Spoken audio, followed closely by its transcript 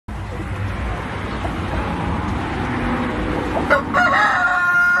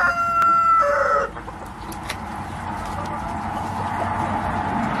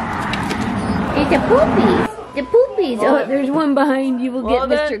Puppies. The puppies. Oh, there's one behind you. We'll get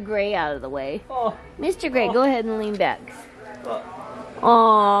Mr. Gray out of the way. Mr. Gray, go ahead and lean back.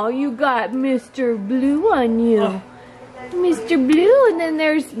 Oh, you got Mr. Blue on you. Mr. Blue, and then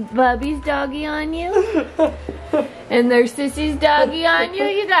there's Bubby's doggy on you. And there's Sissy's doggy on you.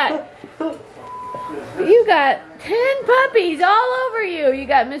 You got 10 puppies all over you. You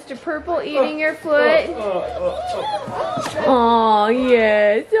got Mr. Purple eating your foot. Oh,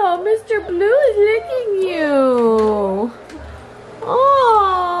 yes. Oh, Mr. Blue is licking you.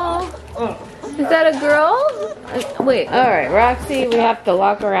 Oh. Is that a girl? Wait, alright, Roxy, we have to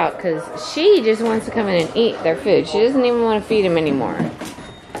lock her out because she just wants to come in and eat their food. She doesn't even want to feed them anymore.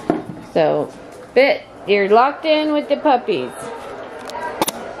 So, Bit, you're locked in with the puppies.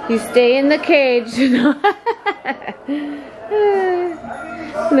 You stay in the cage.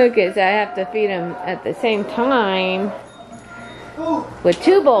 Look, I have to feed them at the same time with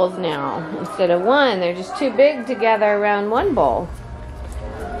 2 bowls now instead of 1. They're just too big to gather around 1 bowl.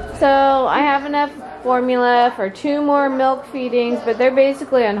 So I have enough formula for 2 more milk feedings, but they're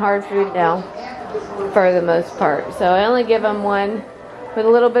basically on hard food now for the most part. So I only give them 1 with a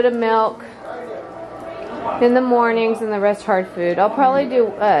little bit of milk in the mornings and the rest hard food. I'll probably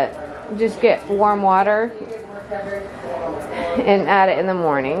do just get warm water and add it in the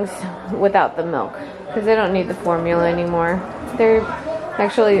mornings without the milk because they don't need the formula anymore. They're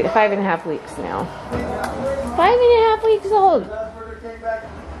actually 5.5 weeks now. 5.5 weeks old.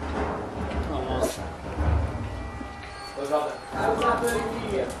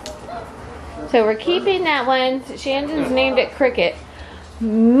 So we're keeping that one. Shandon's named it Cricket.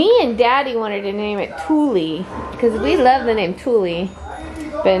 Me and Daddy wanted to name it Thule because we love the name Thule.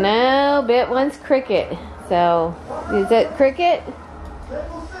 But no, Bit wants Cricket. So, is that Cricket?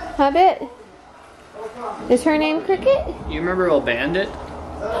 Huh, Bit? Is her name Cricket? You remember old Bandit?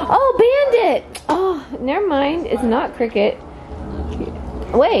 Oh, Bandit! Oh, never mind. It's not Cricket.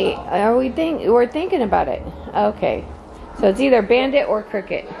 Wait, we're thinking about it. Okay. So it's either Bandit or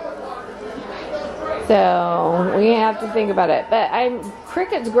Cricket. So we have to think about it. But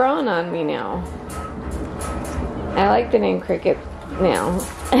Cricket's growing on me now. I like the name Cricket now.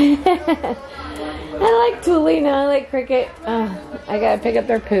 I like Thule now. I like Cricket. I gotta pick up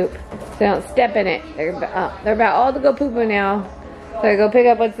their poop so they don't step in it. They're about all to go pooping now. So I go pick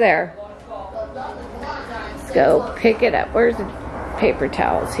up what's there. Let's go pick it up. Where's the paper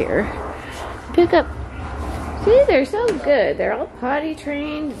towels here? Pick up. See, they're so good. They're all potty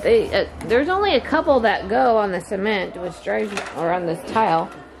trained. There's only a couple that go on the cement, which drives me, or on this tile.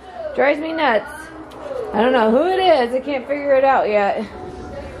 Drives me nuts. I don't know who it is. I can't figure it out yet. I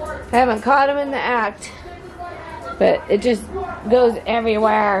haven't caught them in the act. But it just goes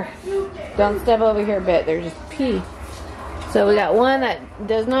everywhere. Don't step over here, Bit. They're just pee. So we got one that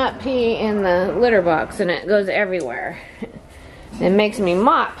does not pee in the litter box, and it goes everywhere. It makes me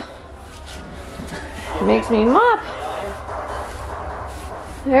mop. It makes me mop.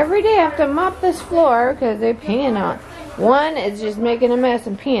 Every day I have to mop this floor because they're peeing on it. One is just making a mess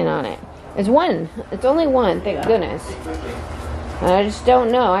and peeing on it. It's one. It's only one, thank goodness. I just don't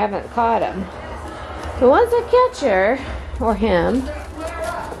know. I haven't caught him. So once I catch her, or him,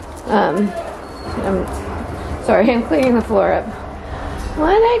 sorry, I'm cleaning the floor up. When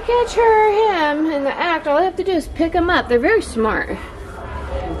I catch her or him in the act, all I have to do is pick them up. They're very smart.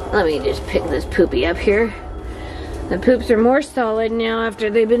 Let me just pick this poopy up here. The poops are more solid now after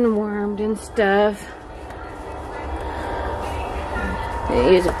they've been wormed and stuff.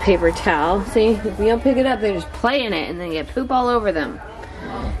 They use a paper towel. See, if you don't pick it up, they just play in it and then get poop all over them.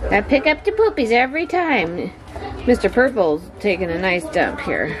 I pick up the poopies every time. Mr. Purple's taking a nice dump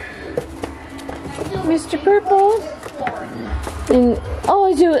here. Mr. Purple. And,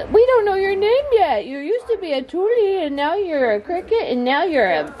 oh, so we don't know your name yet. You used to be a Thule, and now you're a Cricket, and now you're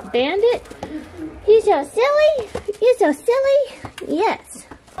a Bandit. You so silly. You so silly. Yes.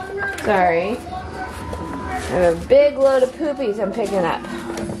 Sorry. I have a big load of poopies I'm picking up.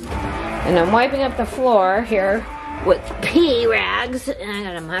 And I'm wiping up the floor here with pee rags, and I'm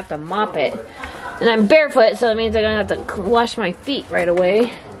gonna have to mop it. And I'm barefoot, so it means I'm gonna have to wash my feet right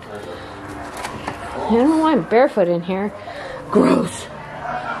away. I don't know why I'm barefoot in here. Gross.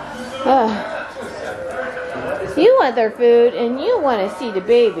 You want their food, and you want to see the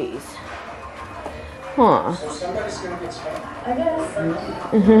babies. Huh.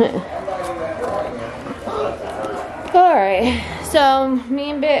 Alright, so me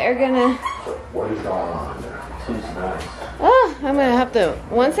and Bit are gonna... I'm gonna have to,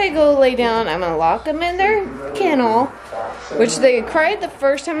 once I go lay down, I'm gonna lock them in their kennel, which they cried the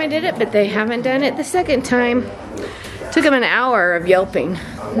first time I did it, but they haven't done it the second time. Took them an hour of yelping.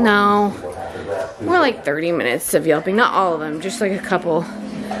 No, More like 30 minutes of yelping. Not all of them, just like a couple.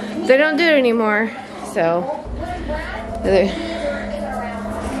 They don't do it anymore, so.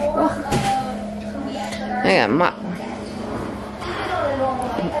 I got mop.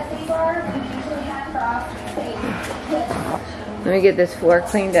 Let me get this floor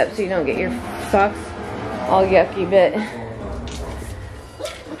cleaned up so you don't get your socks all yucky bit.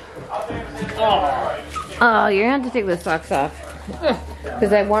 Oh, you're gonna have to take the socks off.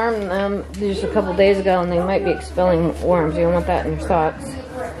 Because I warmed them just a couple days ago and they might be expelling worms. You don't want that in your socks.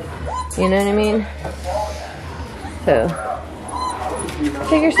 You know what I mean? So,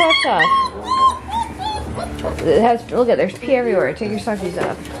 take your socks off. It has, look at, there's pee everywhere. Take your sockies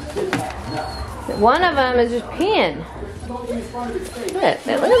off. One of them is just peeing. Look at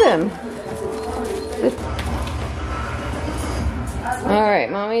him. Alright,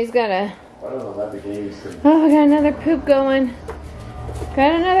 Mommy's got a... Oh, I got another poop going.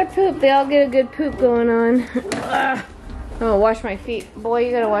 Got another poop. They all get a good poop going on. I'm gonna wash my feet. Boy,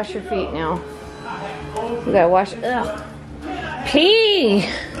 you gotta wash your feet now. You gotta wash... Ugh. Pee!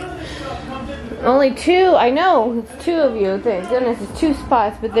 Only two. I know. It's two of you. Thank goodness it's two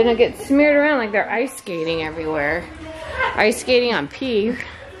spots. But then it gets smeared around like they're ice skating everywhere. Ice skating on pee.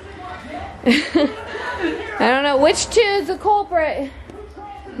 I don't know which two is the culprit.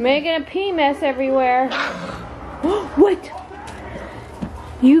 Making a pee mess everywhere. What?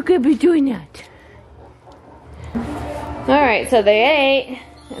 You could be doing that. Alright, so they ate.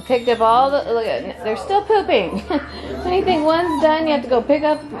 I picked up all the, look at, they're still pooping. When you think one's done, you have to go pick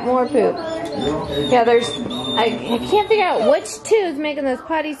up more poop. Yeah, there's, I can't figure out which two is making those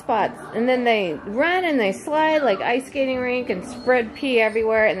potty spots. And then they run and they slide like ice skating rink and spread pee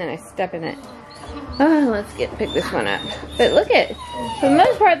everywhere, and then I step in it. Oh, let's pick this one up. But look at, for the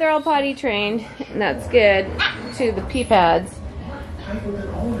most part, they're all potty trained, and that's good, to the pee pads.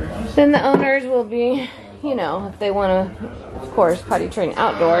 Then the owners will be, you know, if they want to, of course, potty train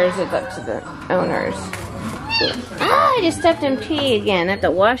outdoors, it's up to the owners. Ah, I just stepped in pee again. I have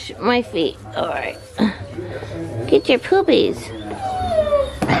to wash my feet. Alright. Get your poopies.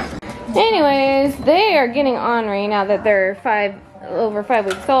 Anyways, they are getting ornery now that they're over 5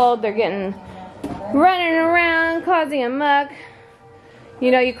 weeks old. They're getting running around, causing a muck.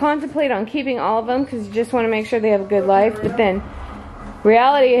 You know, you contemplate on keeping all of them because you just want to make sure they have a good life, but then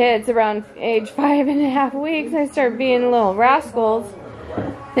reality hits around age 5.5 weeks. I start being little rascals.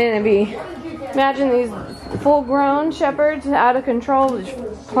 And it'd be, imagine these full-grown shepherds out of control, just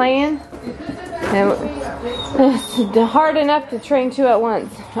playing. And it's hard enough to train two at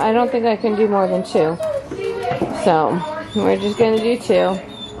once. I don't think I can do more than two. So we're just gonna do two.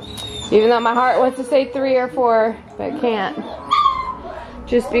 Even though my heart wants to say 3 or 4, but I can't.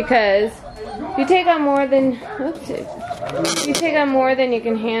 Just because if you take on more than, oops, if you take on more than you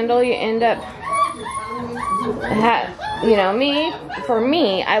can handle, you end up, you know, for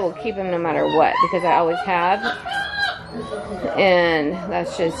me, I will keep him no matter what, because I always have. And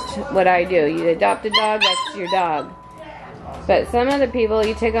that's just what I do. You adopt a dog, that's your dog. But some other people,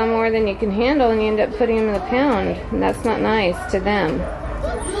 you take on more than you can handle and you end up putting them in the pound. And that's not nice to them.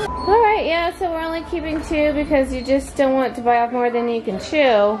 Alright, yeah, so we're only keeping 2 because you just don't want to bite off more than you can chew.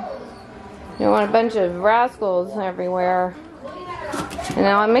 You don't want a bunch of rascals everywhere. And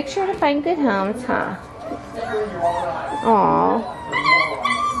I'll make sure to find good homes, huh? Aww.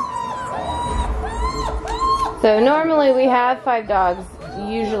 So normally we have 5 dogs,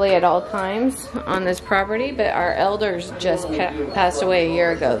 usually at all times on this property, but our elders just passed away a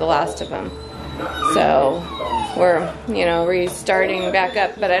year ago, the last of them. So we're, you know, restarting back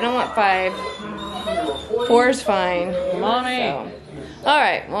up, but I don't want 5. 4's fine. Mommy. So. All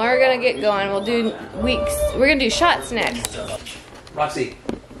right, well, we're gonna get going. We'll do weeks. We're gonna do shots next. Roxy,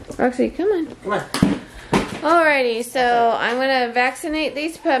 come on. Come on. Alrighty, so I'm gonna vaccinate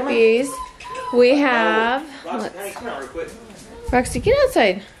these puppies. We have. Roxy, come out real quick. Roxy, get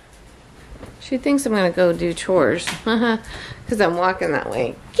outside. She thinks I'm gonna go do chores. Because I'm walking that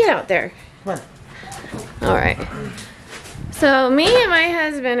way. Get out there. Come on. Alright. So me and my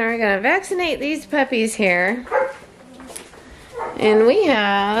husband are gonna vaccinate these puppies here. And we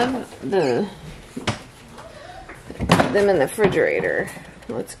have them in the refrigerator.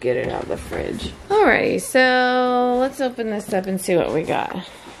 Let's get it out of the fridge. Alrighty, so let's open this up and see what we got.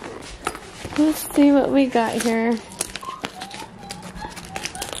 Let's see what we got here.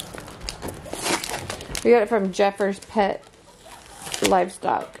 We got it from Jeffers Pet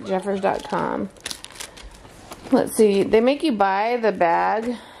Livestock, jeffers.com. Let's see, they make you buy the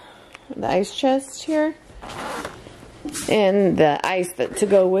bag, the ice chest here, and the ice to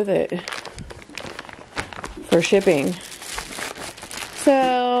go with it for shipping.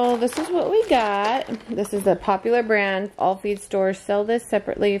 So this is what we got. This is a popular brand. All feed stores sell this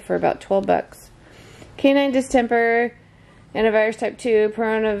separately for about 12 bucks. Canine distemper, antivirus type 2,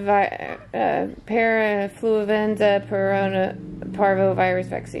 parafluenza, parvovirus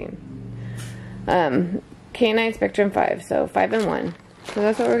vaccine. Canine spectrum 5, so 5 in 1. So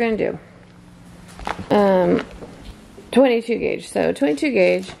that's what we're going to do. 22 gauge. So 22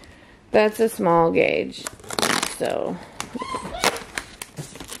 gauge, that's a small gauge. So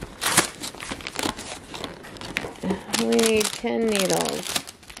we need 10 needles.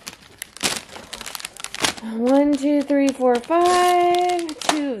 1, 2, 3, 4, 5.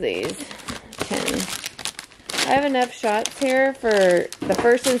 2 of these. 10. I have enough shots here for the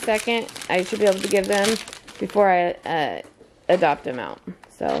first and second. I should be able to give them before I adopt them out.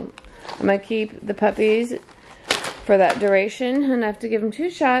 So I'm going to keep the puppies for that duration. Enough to give them 2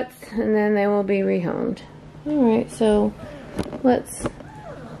 shots, and then they will be rehomed. Alright, so let's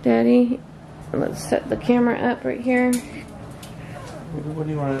set the camera up right here. What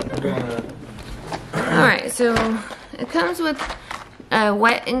do you want to... Alright, so it comes with a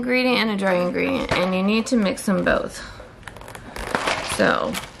wet ingredient and a dry ingredient, and you need to mix them both.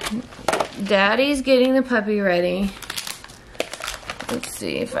 So, Daddy's getting the puppy ready. Let's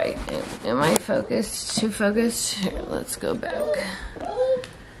see if am I focused? Too focused? Here, let's go back.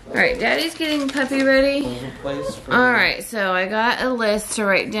 Alright, Daddy's getting the puppy ready. Alright, so I got a list to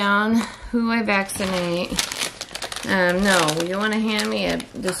write down who I vaccinate. No, you want to hand me a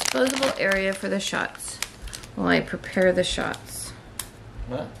disposable area for the shots while I prepare the shots.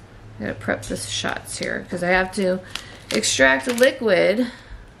 What? I gotta prep the shots here because I have to extract the liquid.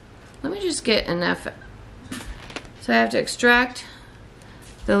 Let me just get enough. So I have to extract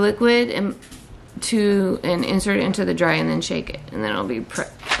the liquid and insert it into the dry and then shake it, and then it'll be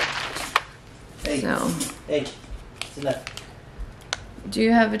prepped. Hey, so, hey, it's enough. Do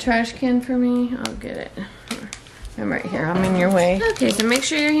you have a trash can for me? I'll get it. I'm right here. I'm in your way. Okay, so make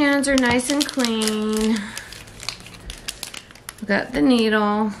sure your hands are nice and clean. Got the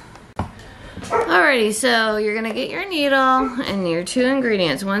needle. Alrighty, so you're gonna get your needle and your 2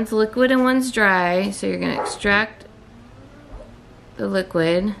 ingredients. One's liquid and one's dry. So you're gonna extract the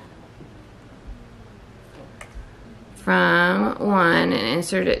liquid from one and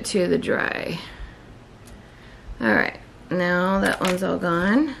insert it to the dry. Alright, now that one's all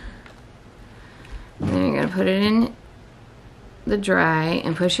gone. And then you're gonna put it in the dry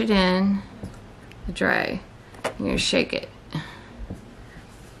and push it in the dry. You're gonna shake it.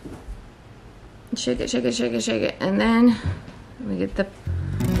 Shake it, shake it, shake it, shake it. And then we get the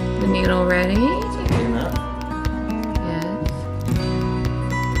needle ready. Yes.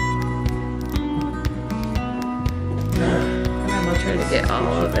 And we'll try to get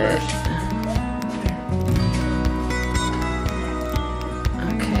all of it.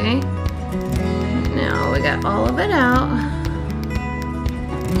 Okay. Now we got all of it out.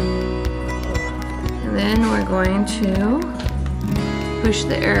 And then we're going to push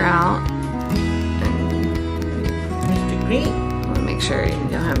the air out. I want to make sure you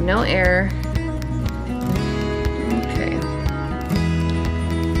don't have no air. Okay.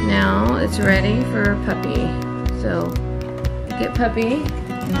 Now it's ready for puppy. So get puppy.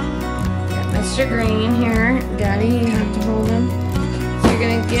 Got Mr. Green here. Daddy, you have to hold him. So you're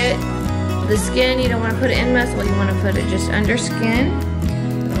gonna get the skin. You don't want to put it in muscle. You want to put it just under skin.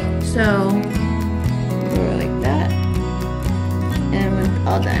 So go like that, and we're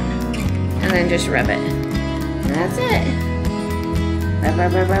all done. And then just rub it. And that's it. Rub,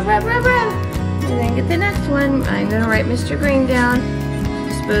 rub, rub, rub, rub, rub, rub. And then get the next one. I'm going to write Mr. Green down.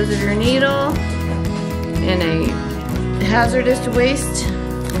 Dispose of your needle in a hazardous waste.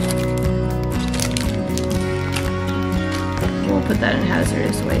 We'll put that in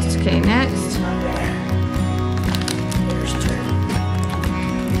hazardous waste. Okay, next.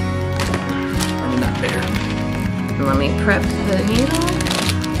 Let me prep the needle.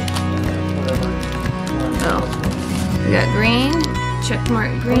 Oh, we got green, check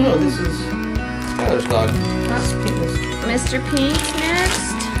mark green. Oh, this is Tyler's dog. Mr. Pink next.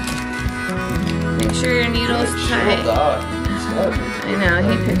 Make sure your needle's tight. Dog. I know,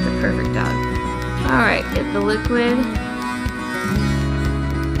 he picked the perfect dog. Alright, get the liquid.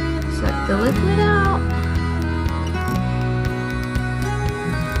 Suck the liquid out.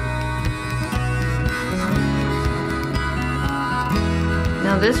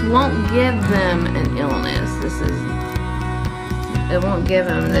 Now this won't give them an illness. It won't give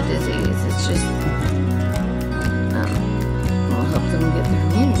them the disease. It's just, will help them get their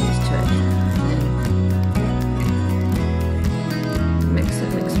immunities to it. Mix it,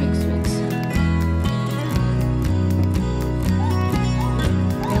 mix, mix, mix.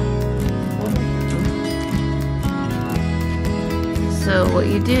 So what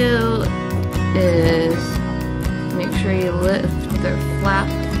you do is make sure you lift their flap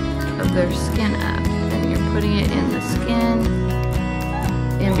of their skin up, and you're putting it in the skin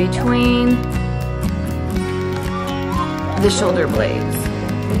in between the shoulder blades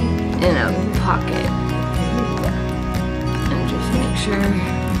in a pocket, and just make sure.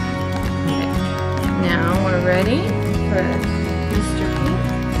 Okay. Now we're ready for Mr. Pink.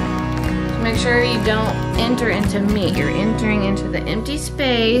 So make sure you don't enter into meat. You're entering into the empty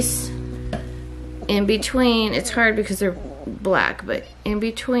space in between. It's hard because they're black, but in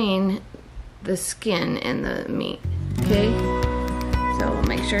between the skin and the meat. Okay? So we'll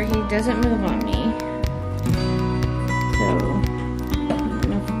make sure he doesn't move on me. So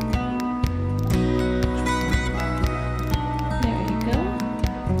there you go.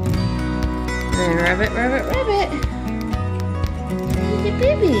 And then rub it, rub it, rub it. It's the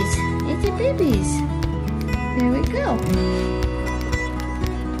babies. It's the babies. There we go.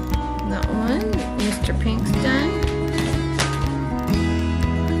 That one, Mr. Pink's done.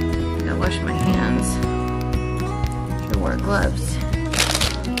 Gotta wash my hands. Should wear gloves.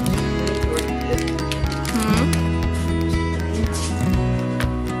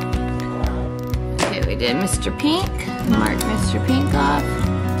 Okay, we did Mr. Pink. Mark Mr. Pink off.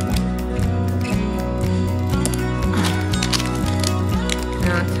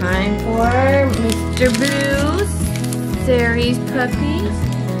 Now time for Mr. Blue, Sary's puppies.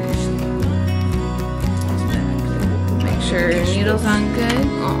 Make sure your needle's on good.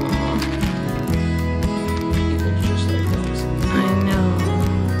 Aww. I know.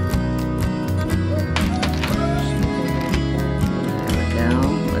 There we go.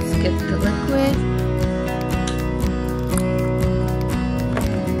 Let's get the liquid.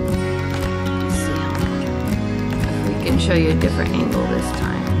 Let's see if we can show you a different angle this time.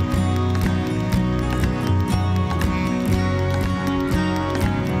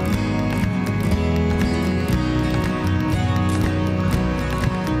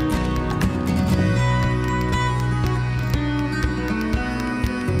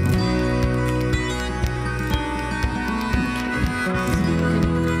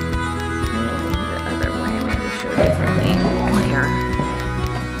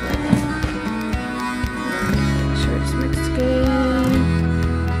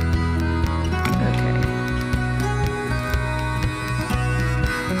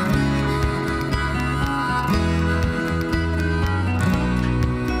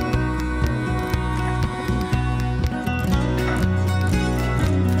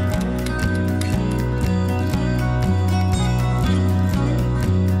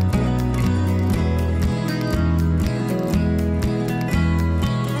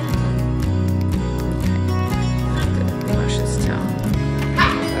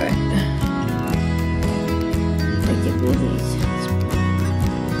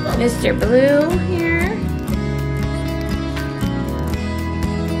 Mr. Blue here.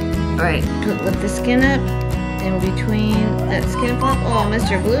 Alright, lift the skin up in between that skin flap. Oh,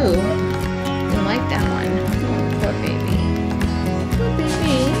 Mr. Blue didn't like that one. Oh, poor baby. Poor baby.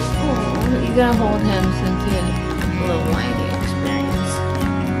 Oh, you gotta hold him since he had a little whiny experience.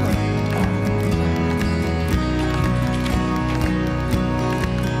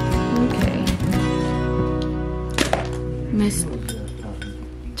 Okay.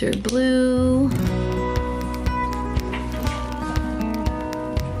 Mr. Blue.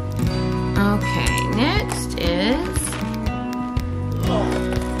 Okay, next is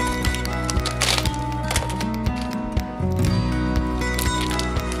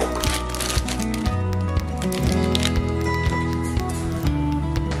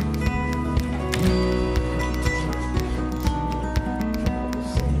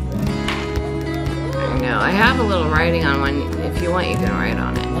I have a little writing on one. If you want, you can write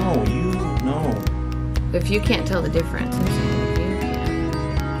on it. No. If you can't tell the difference, I'm saying if you can.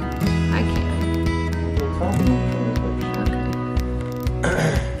 I can. Okay.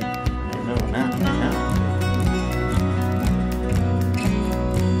 No, not now.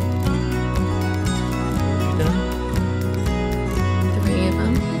 You done? 3 of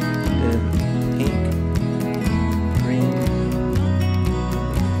them. Good. Pink. Green.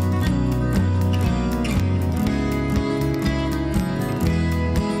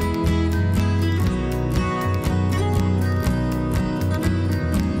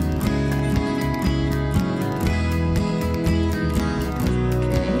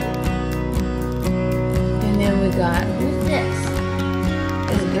 Who's this?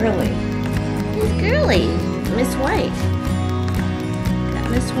 It's Girly. It's Girly. Miss White. Got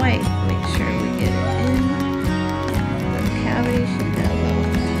Miss White. Make sure we get it in. The cavity should go low.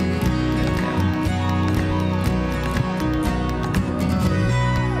 There we go.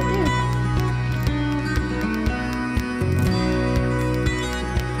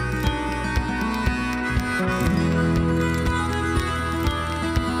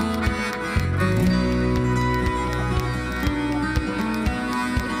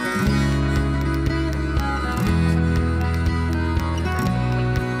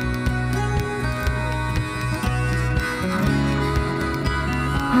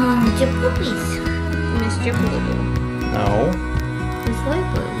 Puppies. Mr. Blue. No. It's light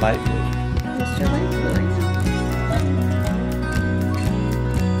blue. Light blue. Mr. Light Blue, I know.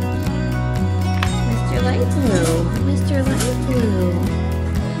 Mr. Light Blue. Mr. Light Blue.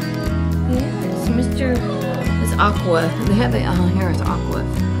 Yes, Mr. It's Aqua. They have it. Oh, here it's Aqua.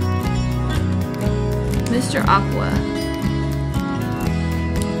 Mr. Aqua.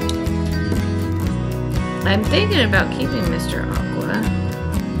 I'm thinking about keeping Mr. Aqua.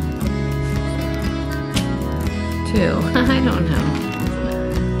 Too. I don't know.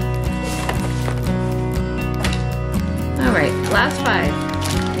 Alright, last 5.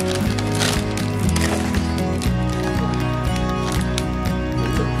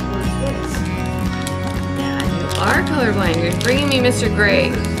 Yeah, you are colorblind. You're bringing me Mr. Gray.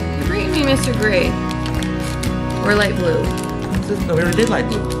 You're bringing me Mr. Gray. Or light blue. No, we already did light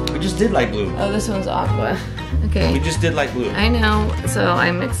blue. We just did light blue. Oh, this one's Aqua. Okay. We just did light blue. I know, so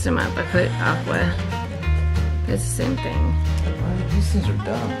I mixed them up. I put Aqua. It's the same thing. These things are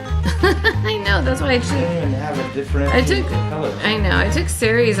dumb. I know, that's why I They don't even have a different color. I know, I took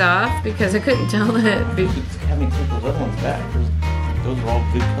Sari's off because I couldn't tell that. You could have me take those other ones back. Those are all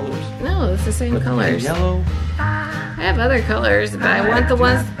good colors. No, it's the same But colors. Yellow. I have other colors, but I want the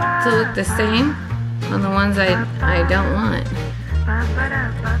ones to look the same on the ones I don't want.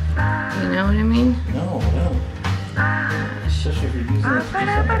 You know what I mean? No. Especially if you're using it for something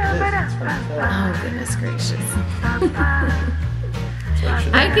like this. It's hard to tell. Oh, goodness gracious. So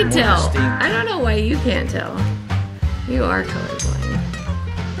I can more tell. distinct. I don't know why you can't tell. You are colorblind.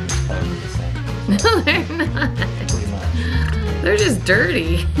 It's probably the same. No, they're not. Pretty much. They're just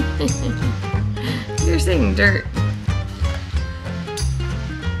dirty. You're saying dirt.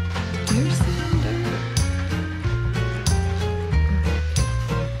 You're saying dirt.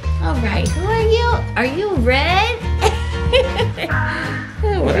 All right, who are you? Are you red?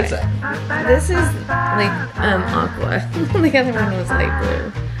 What is that? This is like aqua. The other one was light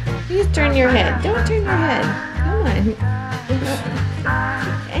blue. You just turn your head. Don't turn your head. Come on.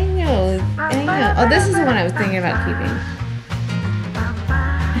 I know. Oh, this is the one I was thinking about keeping.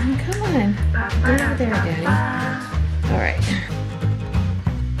 Come on. Go over there, Daddy. All right.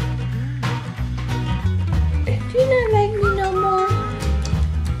 Do you not like me no more?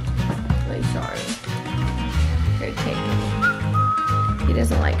 I'm sorry. Here, take it. He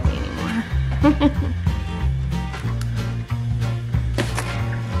doesn't like me anymore.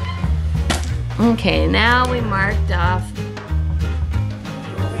 Okay, now we marked off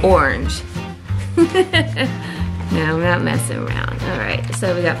orange. No, I'm not messing around. All right,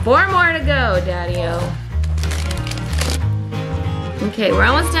 so we got 4 more to go, Daddy-O. Okay, we're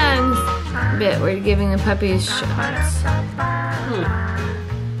almost done. We're giving the puppies shots.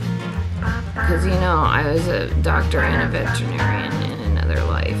 Because, you know, I was a doctor and a veterinarian in another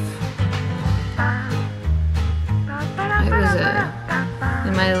life.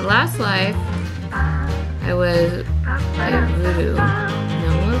 In my last life, I was a voodoo. No,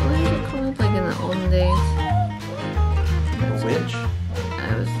 what was it called? Like in the olden days? A witch?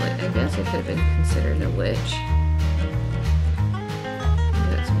 I was like, I guess I could have been considered a witch.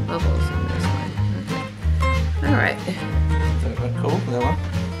 Got some bubbles in this one. Okay. Alright. Is that cool? That one?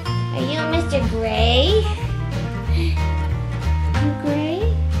 Are you Mr. Gray? You Gray?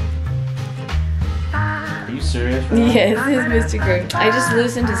 Are you serious? Right now? Yes, this is Mr. Gray. I just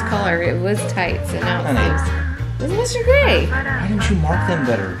loosened his collar. It was tight, so now it's loose. This is Mr. Gray. Why didn't you mark them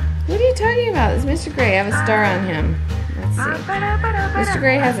better? What are you talking about? It's Mr. Gray. I have a star on him. Let's see. Mr.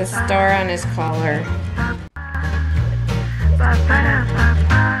 Gray has a star on his collar.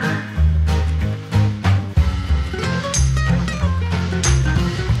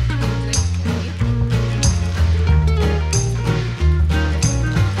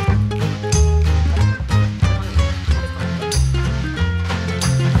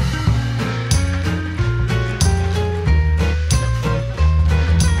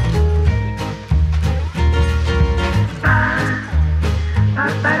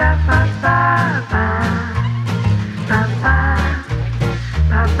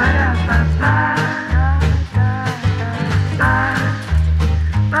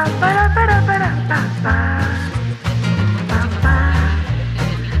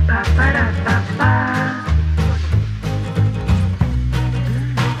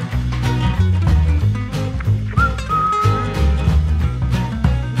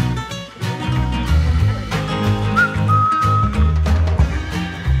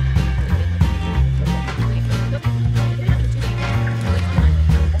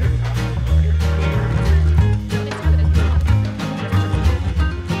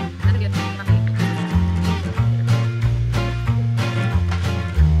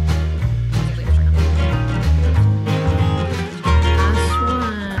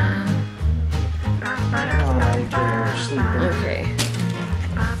 Okay.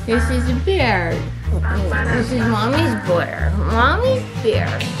 This is a bear. This is Mommy's bear. Mommy's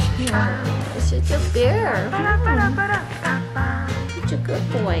bear. This is a bear. Such a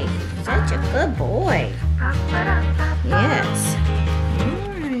good boy. Such a good boy. Yes.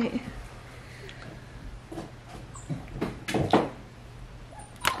 Alright.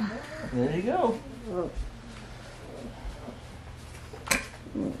 There you go.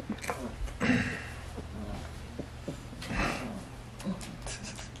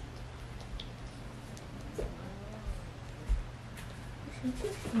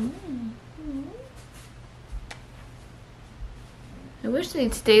 I wish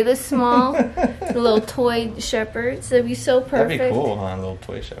they'd stay this small. The little toy shepherds. That'd be so perfect. That'd be cool, huh? A little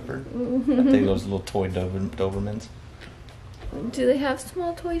toy shepherd. I think those little toy Dobermans. Do they have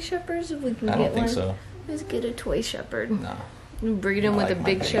small toy shepherds? If we can I get don't think one, so. let's get a toy shepherd. No. Breed them with a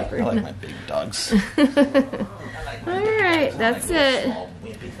big shepherd. I like my big dogs. Alright, that's it. Small,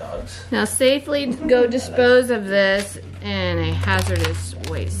 wimpy dogs. Now safely go dispose of this in a hazardous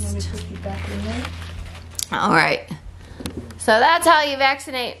waste. Alright. So that's how you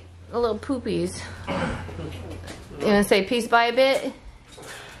vaccinate the little poopies. You want to say peace bye a bit?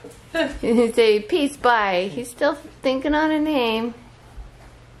 You say peace bye. He's still thinking on a name.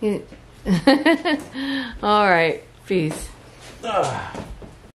 Alright, peace.